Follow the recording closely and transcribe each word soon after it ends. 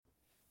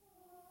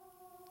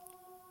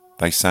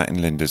They sat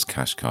in Linda's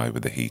Qashqai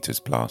with the heaters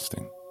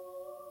blasting.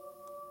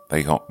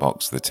 They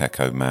hotboxed the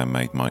Teco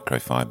man-made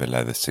microfiber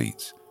leather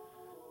seats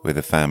with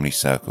a family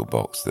circle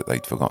box that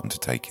they'd forgotten to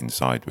take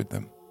inside with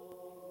them.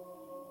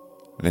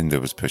 Linda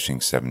was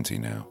pushing 70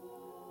 now,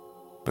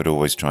 but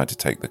always tried to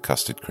take the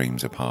custard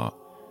creams apart,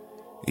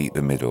 eat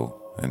the middle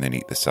and then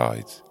eat the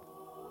sides.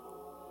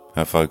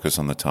 Her focus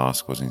on the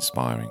task was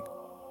inspiring.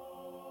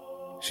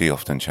 She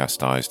often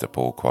chastised a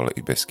poor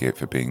quality biscuit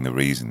for being the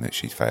reason that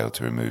she'd failed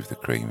to remove the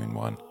cream in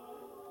one.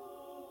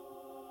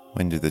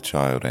 When did the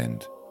child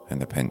end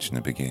and the pensioner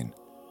begin?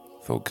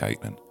 Thought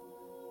Caitlin,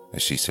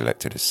 as she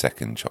selected a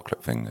second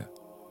chocolate finger.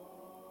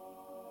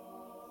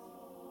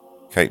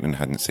 Caitlin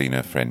hadn't seen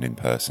her friend in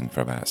person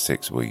for about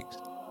 6 weeks,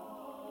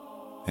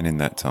 and in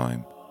that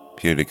time,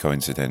 purely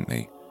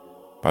coincidentally,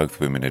 both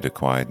women had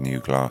acquired new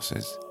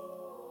glasses.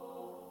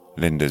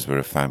 Linda's were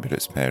a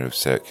fabulous pair of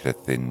circular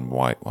thin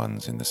white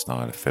ones in the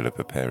style of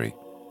Philippa Perry,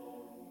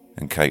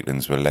 and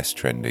Caitlin's were less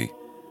trendy,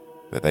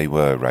 but they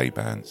were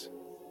Ray-Bans,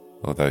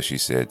 although she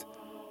said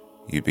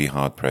you'd be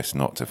hard-pressed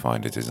not to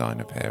find a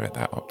designer pair at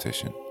that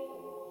optician.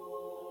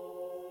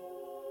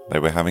 They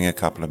were having a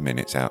couple of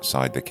minutes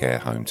outside the care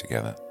home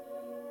together.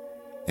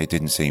 It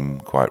didn't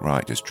seem quite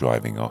right just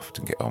driving off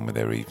to get on with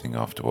their evening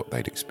after what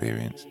they'd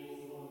experienced,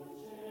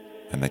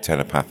 and they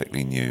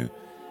telepathically knew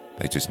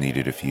they just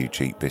needed a few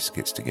cheap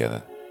biscuits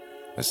together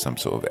as some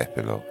sort of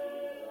epilogue.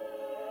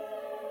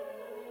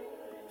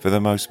 For the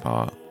most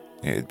part,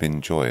 it had been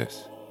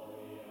joyous,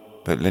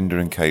 but Linda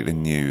and Caitlin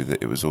knew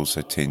that it was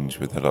also tinged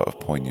with a lot of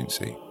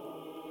poignancy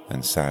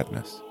and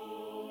sadness.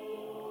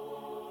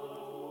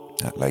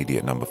 That lady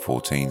at number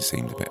 14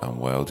 seemed a bit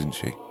unwell, didn't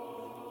she?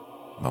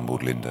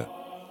 Mumbled Linda,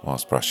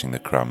 whilst brushing the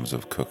crumbs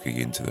of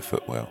cookie into the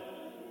footwell.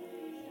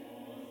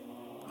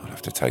 I'll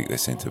have to take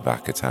this into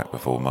back attack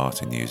before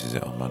Martin uses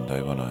it on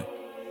Monday, won't I?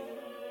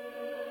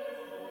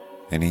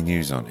 Any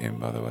news on him,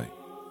 by the way?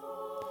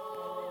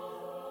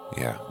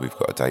 Yeah, we've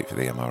got a date for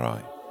the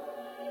MRI.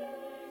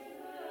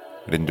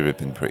 Linda had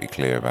been pretty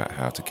clear about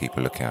how to keep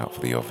a lookout for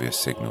the obvious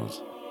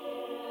signals.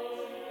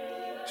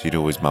 She'd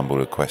always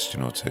mumbled a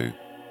question or two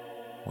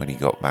when he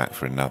got back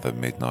for another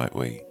midnight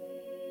wee.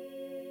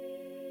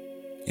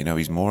 You know,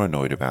 he's more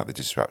annoyed about the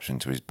disruption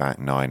to his back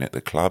nine at the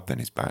club than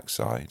his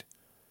backside.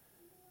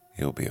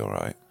 He'll be all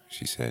right,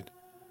 she said.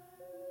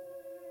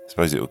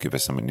 Suppose it will give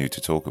us something new to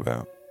talk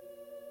about.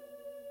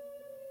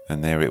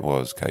 And there it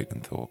was,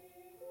 Caitlin thought.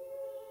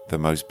 The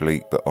most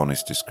bleak but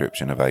honest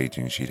description of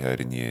aging she'd heard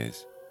in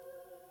years.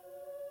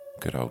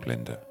 Good old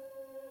Linda.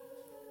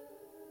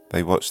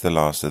 They watched the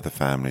last of the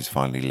families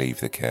finally leave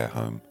the care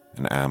home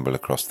and amble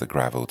across the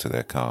gravel to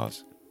their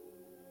cars.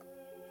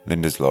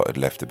 Linda's lot had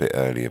left a bit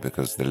earlier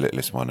because the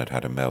littlest one had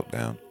had a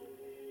meltdown.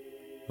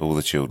 All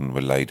the children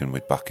were laden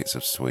with buckets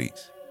of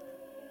sweets.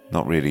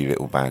 Not really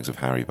little bags of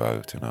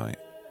Haribo tonight,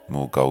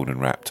 more golden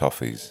wrapped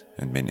toffees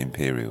and mint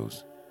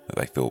imperials that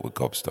they thought were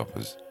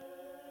gobstoppers.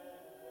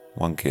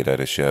 One kid had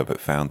a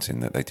sherbet fountain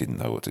that they didn't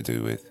know what to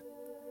do with.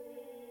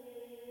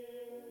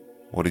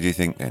 What did you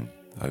think then,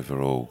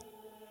 overall?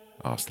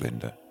 Asked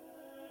Linda.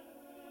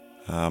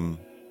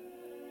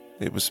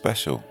 It was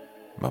special,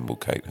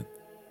 mumbled Caitlin.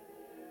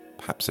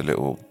 Perhaps a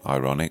little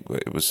ironic,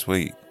 but it was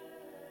sweet.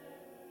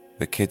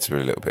 The kids were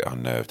a little bit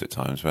unnerved at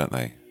times, weren't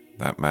they?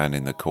 That man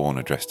in the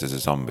corner dressed as a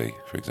zombie,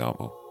 for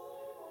example.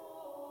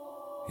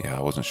 Yeah,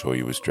 I wasn't sure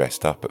he was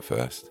dressed up at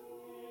first,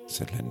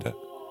 said Linda,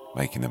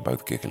 making them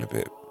both giggle a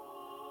bit.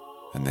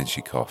 And then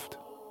she coughed,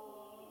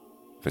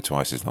 for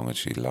twice as long as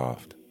she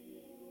laughed.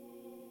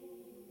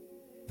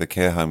 The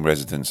care home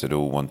residents had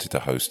all wanted to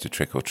host a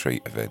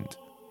trick-or-treat event,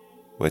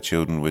 where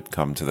children would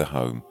come to the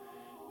home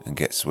and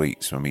get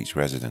sweets from each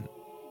resident.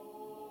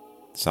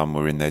 Some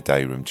were in their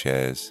day room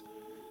chairs,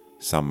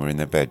 some were in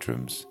their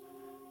bedrooms,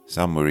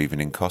 some were even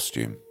in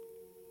costume.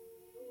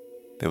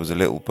 There was a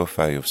little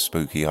buffet of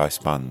spooky ice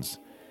buns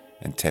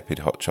and tepid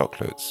hot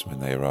chocolates when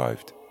they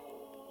arrived.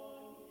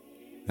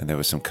 And there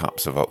were some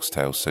cups of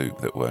oxtail soup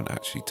that weren't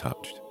actually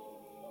touched,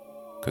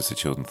 because the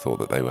children thought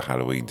that they were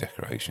Halloween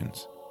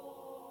decorations.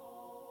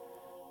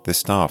 The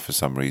staff, for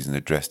some reason,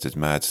 had dressed as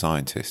mad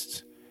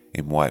scientists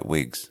in white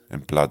wigs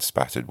and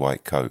blood-spattered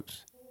white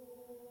coats,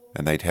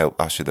 and they'd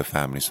help usher the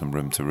families from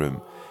room to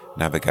room,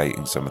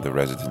 navigating some of the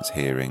residents'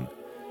 hearing,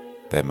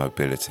 their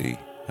mobility,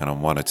 and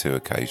on one or two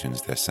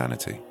occasions their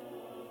sanity.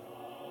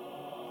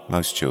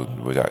 Most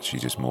children were actually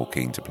just more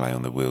keen to play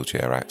on the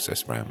wheelchair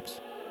access ramps.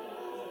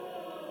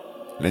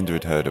 Linda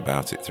had heard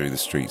about it through the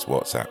street's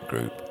WhatsApp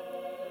group,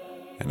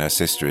 and her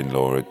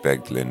sister-in-law had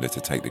begged Linda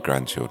to take the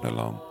grandchildren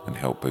along and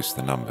help boost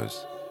the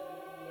numbers.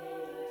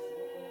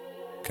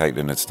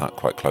 Caitlin had stuck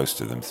quite close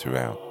to them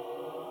throughout,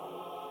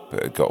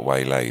 but had got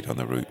waylaid on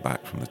the route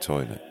back from the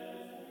toilet.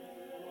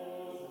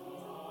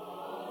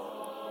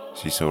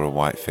 She saw a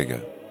white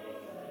figure,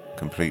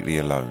 completely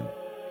alone,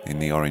 in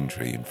the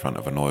orangery in front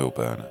of an oil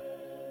burner.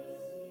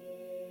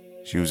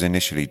 She was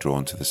initially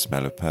drawn to the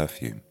smell of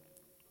perfume.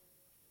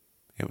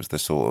 It was the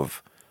sort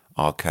of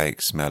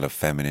archaic smell of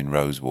feminine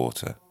rose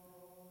water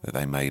that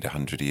they made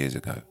 100 years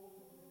ago.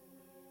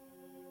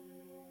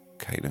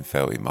 Caitlin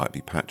felt it might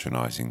be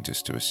patronising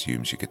just to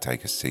assume she could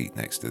take a seat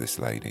next to this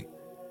lady,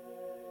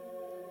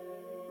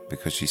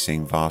 because she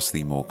seemed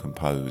vastly more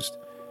composed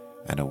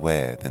and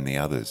aware than the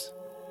others.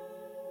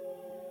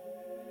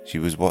 She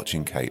was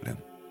watching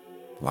Caitlin,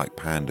 like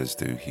pandas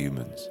do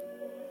humans,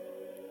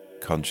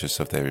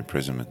 conscious of their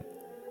imprisonment,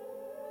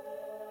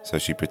 so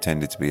she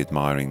pretended to be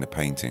admiring the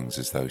paintings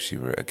as though she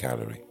were at a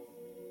gallery.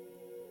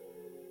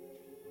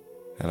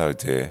 "Hello,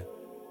 dear,"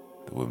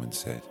 the woman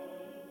said.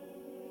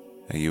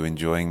 "Are you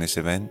enjoying this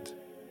event?"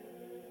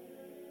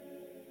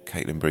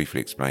 Caitlin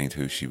briefly explained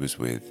who she was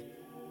with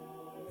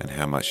and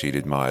how much she'd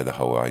admired the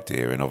whole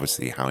idea, and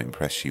obviously how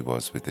impressed she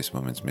was with this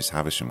woman's Miss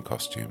Havisham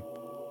costume.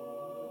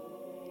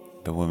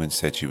 The woman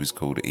said she was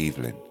called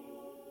Evelyn,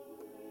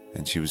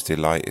 and she was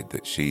delighted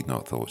that she'd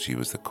not thought she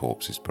was the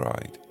corpse's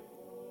bride.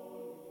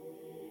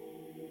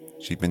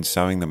 She'd been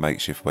sewing the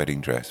makeshift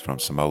wedding dress from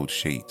some old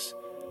sheets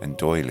and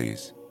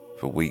doilies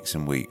for weeks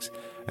and weeks,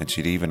 and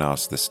she'd even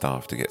asked the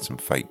staff to get some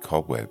fake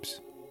cobwebs.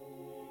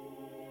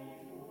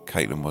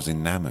 Caitlin was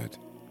enamoured.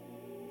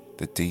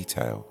 The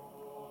detail,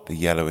 the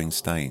yellowing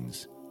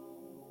stains.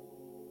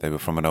 They were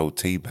from an old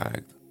tea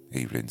bag,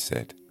 Evelyn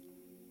said.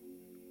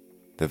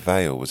 The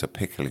veil was a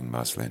pickling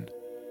muslin.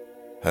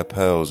 Her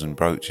pearls and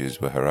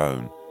brooches were her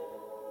own,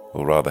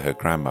 or rather her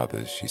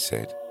grandmother's, she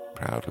said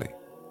proudly.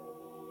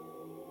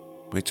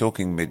 "We're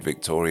talking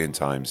mid-Victorian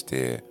times,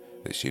 dear,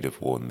 that she'd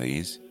have worn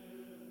these.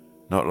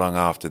 Not long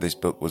after this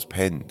book was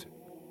penned."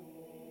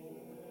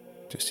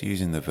 Just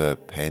using the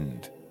verb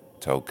penned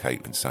told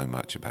Caitlin so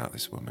much about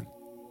this woman.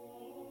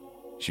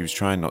 She was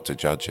trying not to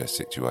judge her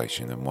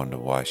situation and wonder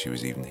why she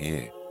was even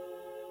here.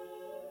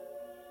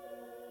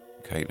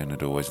 Caitlin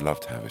had always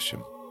loved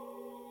Havisham,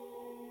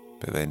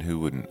 but then who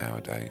wouldn't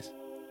nowadays?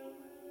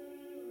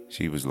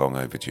 She was long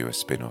overdue a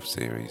spin-off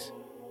series.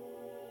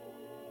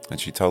 And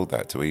she told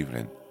that to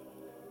Evelyn,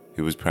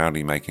 who was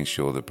proudly making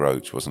sure the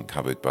brooch wasn't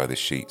covered by the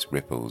sheet's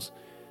ripples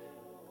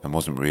and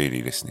wasn't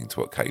really listening to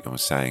what Caitlin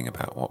was saying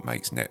about what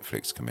makes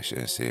Netflix commission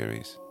a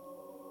series.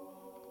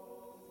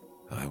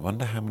 "I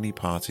wonder how many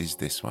parties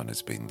this one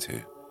has been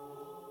to,"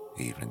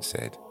 Evelyn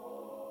said,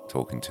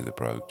 talking to the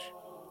brooch.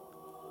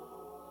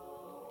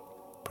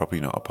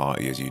 "Probably not a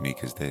party as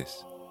unique as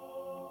this."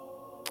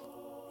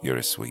 "You're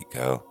a sweet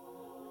girl.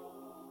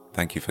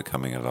 Thank you for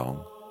coming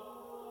along.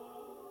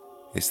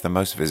 It's the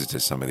most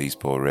visitors some of these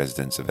poor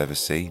residents have ever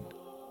seen."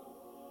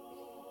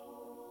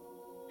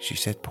 She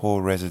said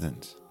poor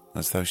residents,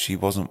 as though she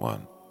wasn't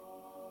one.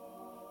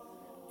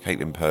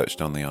 Caitlin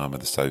perched on the arm of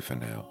the sofa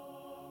now,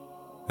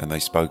 and they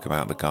spoke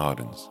about the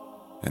gardens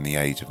and the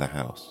age of the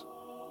house.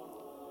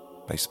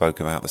 They spoke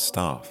about the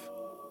staff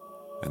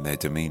and their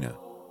demeanour.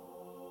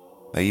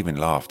 They even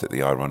laughed at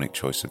the ironic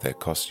choice of their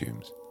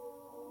costumes.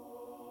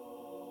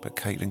 But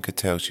Caitlin could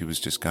tell she was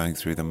just going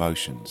through the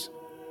motions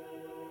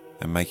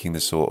and making the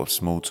sort of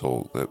small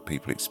talk that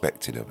people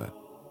expected of her.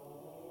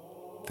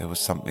 There was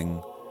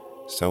something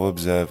so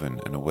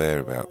observant and aware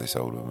about this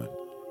old woman,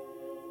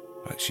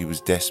 like she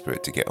was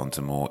desperate to get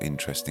onto more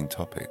interesting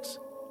topics.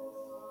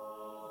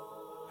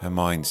 Her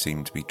mind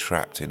seemed to be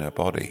trapped in her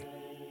body,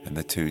 and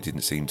the two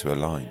didn't seem to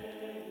align.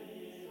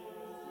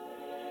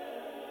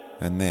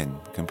 And then,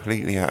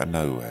 completely out of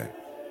nowhere,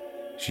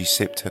 she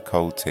sipped her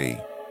cold tea,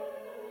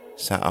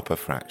 sat up a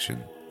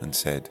fraction, and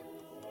said,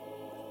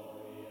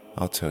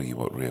 "I'll tell you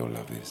what real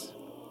love is.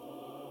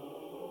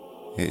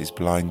 It is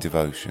blind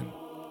devotion,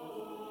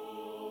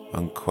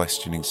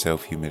 unquestioning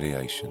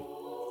self-humiliation,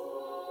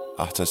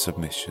 utter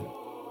submission,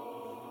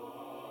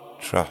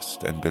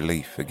 trust and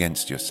belief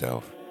against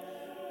yourself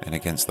and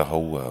against the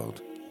whole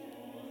world,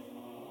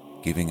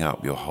 giving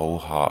up your whole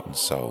heart and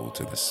soul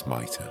to the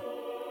smiter."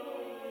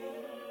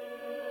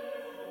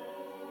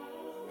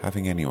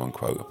 Having anyone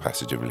quote a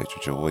passage of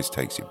literature always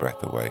takes your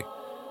breath away,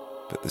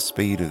 but the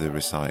speed of the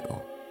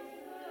recital,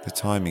 the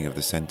timing of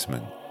the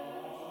sentiment,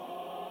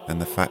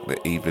 and the fact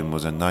that Evelyn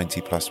was a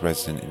 90-plus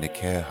resident in a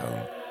care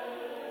home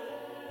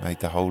made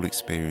the whole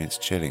experience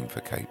chilling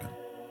for Caitlin.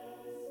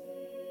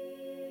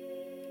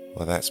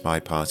 "Well, that's my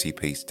party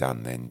piece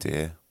done then,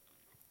 dear.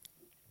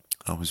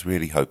 I was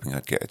really hoping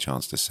I'd get a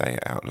chance to say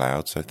it out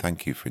loud, so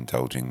thank you for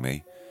indulging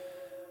me.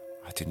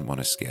 I didn't want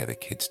to scare the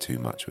kids too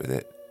much with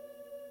it.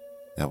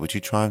 Now, would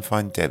you try and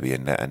find Debbie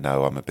and let her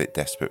know I'm a bit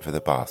desperate for the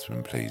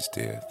bathroom, please,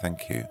 dear?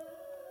 Thank you."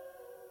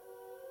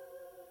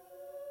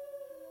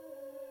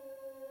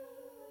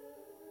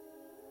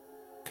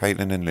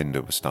 Caitlin and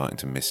Linda were starting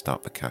to mist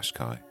up the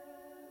Qashqai.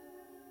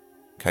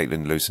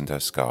 Caitlin loosened her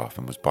scarf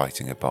and was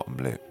biting her bottom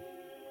lip,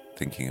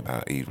 thinking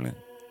about Evelyn.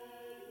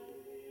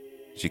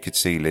 She could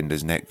see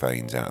Linda's neck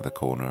veins out of the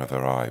corner of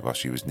her eye while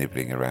she was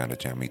nibbling around a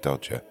jammy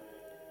dodger,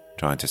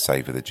 trying to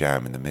savour the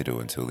jam in the middle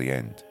until the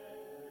end.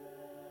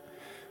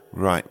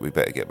 "Right, we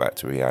better get back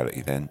to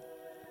reality then.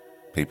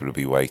 People will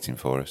be waiting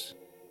for us,"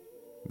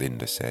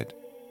 Linda said,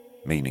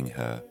 meaning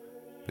her,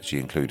 but she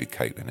included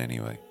Caitlin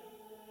anyway,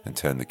 and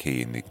turned the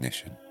key in the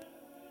ignition.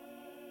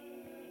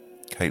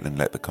 Caitlin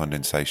let the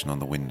condensation on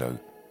the window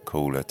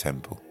cool her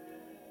temple.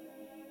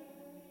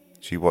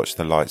 She watched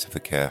the lights of the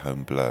care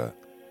home blur,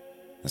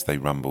 as they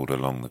rumbled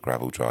along the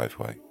gravel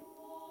driveway.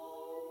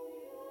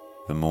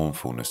 The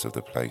mournfulness of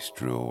the place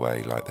drew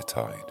away like the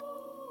tide.